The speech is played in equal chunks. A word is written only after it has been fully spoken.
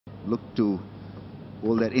look to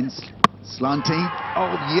bowl that in slanting.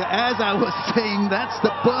 Oh yeah, as I was saying, that's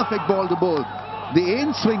the perfect ball to bowl. The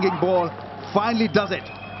in-swinging ball finally does it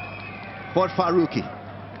for Farooqi.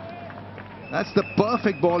 That's the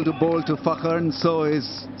perfect ball to bowl to Fakhar, and so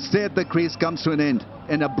his stay at the crease comes to an end.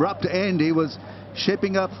 An abrupt end. He was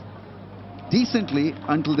shaping up decently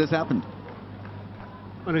until this happened.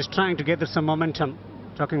 Well, he's trying to gather some momentum,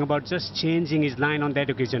 talking about just changing his line on that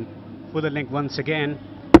occasion. For the length once again,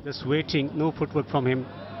 just waiting, no footwork from him,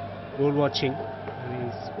 ball watching,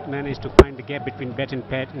 and he's managed to find the gap between bat and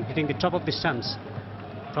pad and hitting the top of the stumps,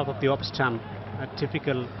 top of the off stump, a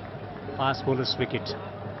typical fast bowler's wicket.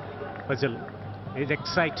 Fazal is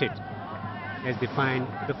excited as they find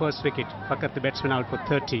the first wicket. Fakhar, the batsman, out for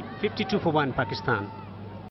 30. 52 for 1, Pakistan.